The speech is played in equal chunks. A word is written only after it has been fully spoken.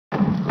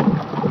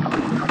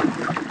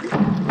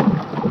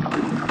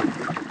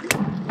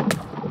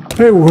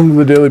Hey, welcome to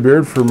the Daily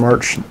Beard for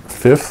March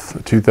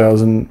 5th,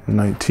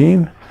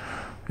 2019.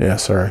 Yeah,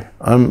 sorry.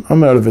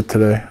 I'm out of it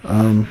today.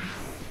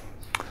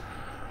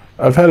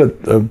 I've had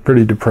a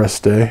pretty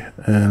depressed day,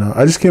 and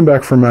I just came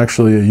back from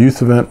actually a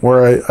youth event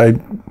where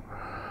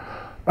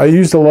I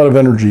used a lot of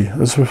energy.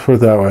 Let's put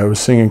it that way. I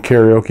was singing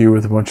karaoke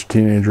with a bunch of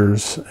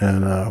teenagers,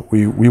 and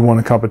we won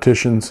a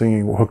competition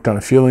singing "Hooked on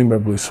a Feeling" by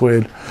Blue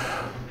Suede.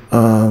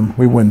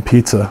 We win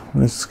pizza.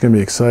 This is gonna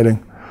be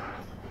exciting.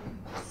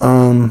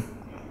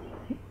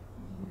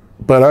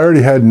 But I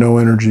already had no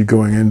energy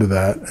going into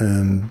that,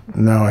 and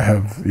now I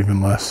have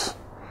even less.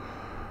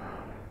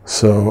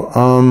 So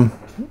I'm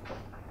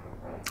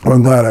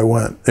glad I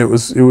went. It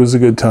was a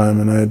good time,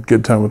 and I had a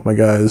good time with my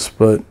guys.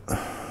 But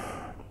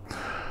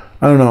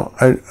I don't know.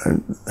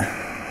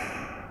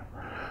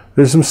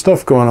 There's some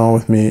stuff going on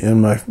with me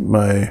and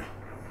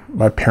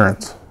my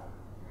parents,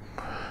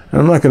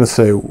 and I'm not going to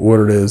say what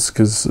it is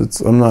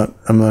because I'm not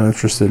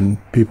interested in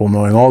people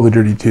knowing all the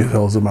dirty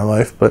details of my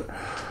life, but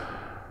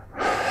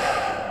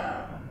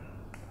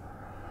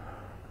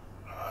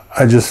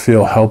I just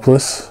feel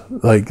helpless.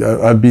 Like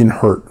I've been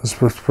hurt, let's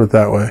put it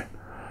that way.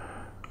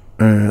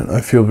 And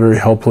I feel very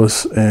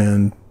helpless,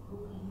 and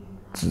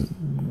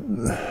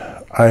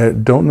I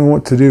don't know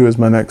what to do as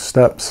my next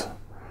steps.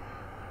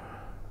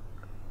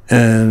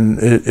 And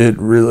it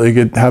really,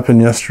 it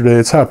happened yesterday.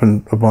 It's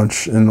happened a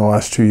bunch in the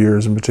last 2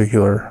 years in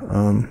particular.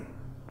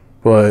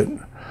 But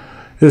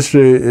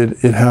yesterday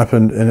it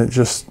happened, and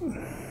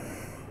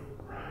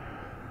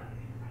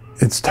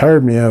it's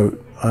tired me out.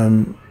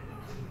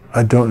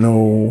 I don't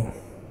know.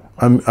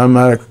 I'm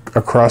at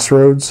a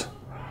crossroads,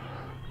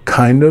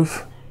 kind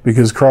of,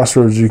 because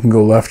crossroads you can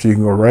go left, you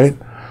can go right.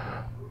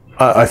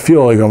 I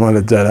feel like I'm at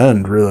a dead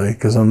end, really,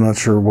 because I'm not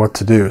sure what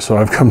to do. So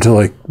I've come to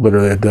like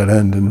literally a dead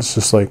end, and it's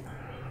just like,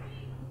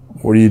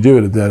 what do you do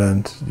at a dead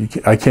end?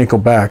 I can't go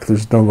back.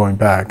 There's no going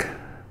back.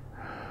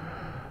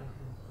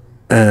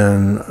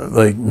 And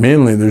like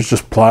mainly, there's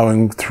just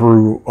plowing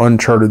through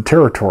uncharted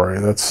territory.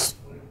 That's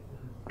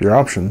your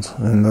options,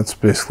 and that's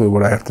basically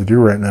what I have to do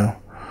right now.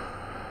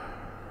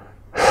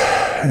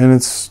 And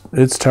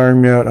it's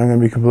tiring me out. I'm gonna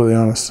be completely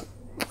honest.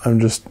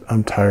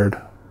 I'm tired.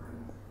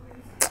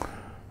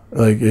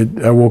 Like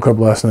I woke up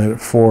last night at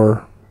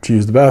 4 to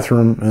use the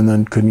bathroom, and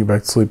then couldn't get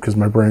back to sleep because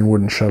my brain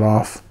wouldn't shut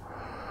off.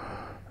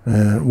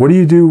 And what do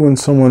you do when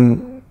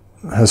someone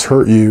has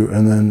hurt you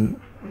and then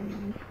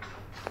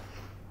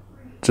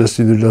just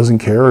either doesn't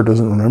care or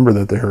doesn't remember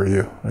that they hurt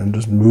you and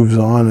just moves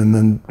on, and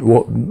then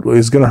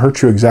is going to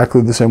hurt you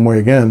exactly the same way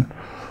again,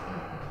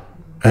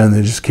 and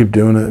they just keep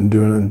doing it and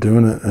doing it and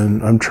doing it.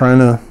 And I'm trying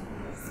to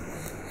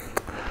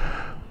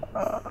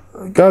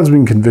God's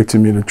been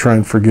convicting me to try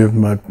and forgive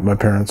my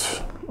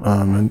parents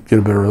and get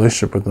a better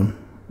relationship with them.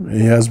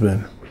 He has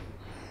been,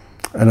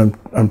 and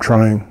I'm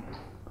trying,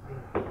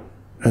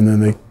 and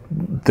then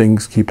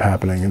things keep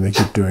happening and they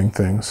keep doing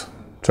things.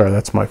 Sorry,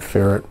 that's my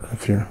ferret,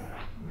 if you're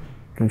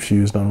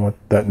confused on what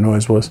that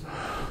noise was.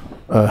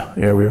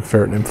 Yeah, we have a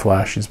ferret named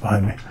Flash. He's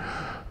behind me.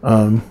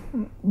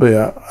 But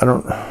yeah, I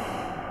don't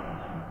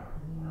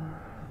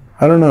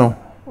know.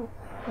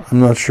 I'm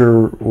not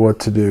sure what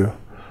to do.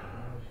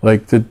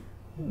 Like the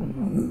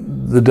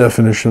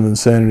definition of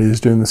insanity is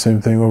doing the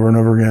same thing over and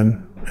over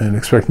again and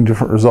expecting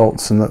different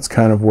results, and that's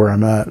kind of where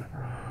I'm at.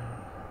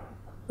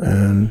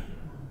 And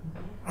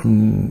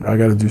I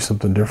got to do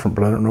something different,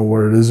 but I don't know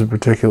what it is in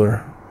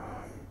particular.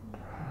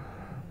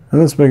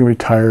 And that's making me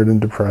tired and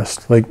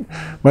depressed. Like,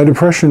 my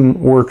depression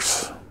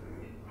works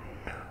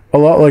a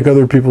lot like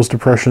other people's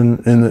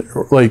depression.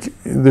 Like,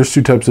 there's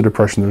two types of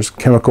depression. There's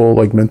chemical,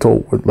 like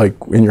mental, like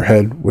in your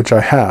head, which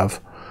I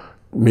have,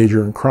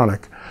 major and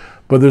chronic.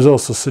 But there's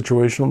also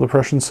situational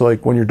depression. So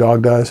like when your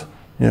dog dies,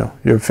 you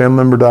have a family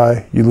member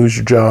die, you lose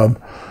your job,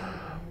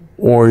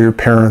 or your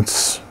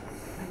parents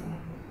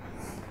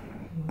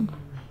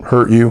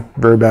hurt you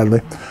very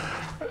badly.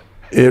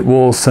 It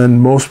will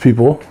send most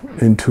people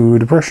into a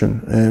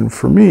depression. And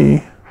for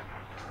me,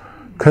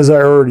 because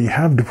I already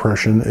have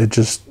depression, it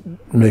just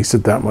makes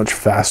it that much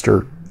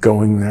faster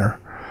going there.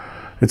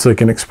 It's like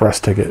an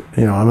express ticket.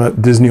 I'm at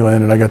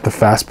Disneyland and I got the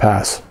fast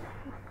pass.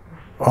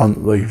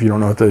 Like, if you don't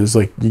know what that is,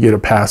 like you get a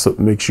pass that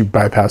makes you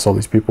bypass all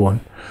these people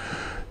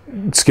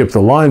and skip the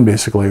line,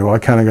 basically. Well, I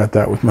kind of got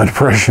that with my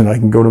depression. I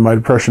can go to my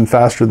depression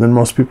faster than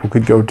most people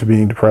could go to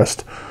being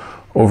depressed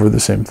over the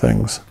same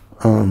things.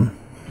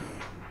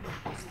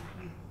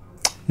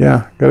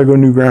 Yeah, gotta go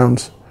new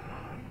grounds.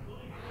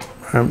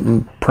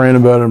 I'm praying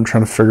about it. I'm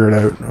trying to figure it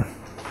out.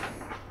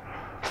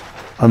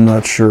 I'm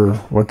not sure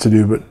what to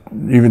do, but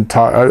even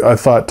I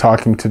thought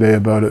talking today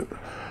about it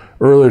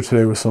earlier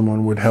today with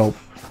someone would help.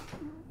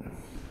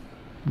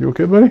 You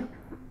okay, buddy?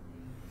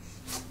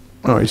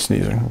 Oh, he's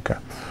sneezing. Okay.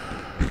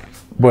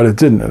 But it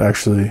didn't. It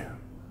actually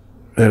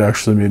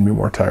made me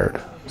more tired.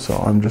 So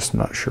I'm just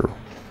not sure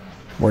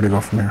where to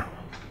go from here.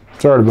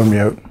 Sorry to bum me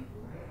out.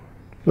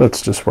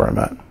 That's just where I'm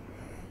at.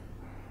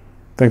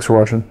 Thanks for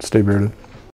watching. Stay bearded.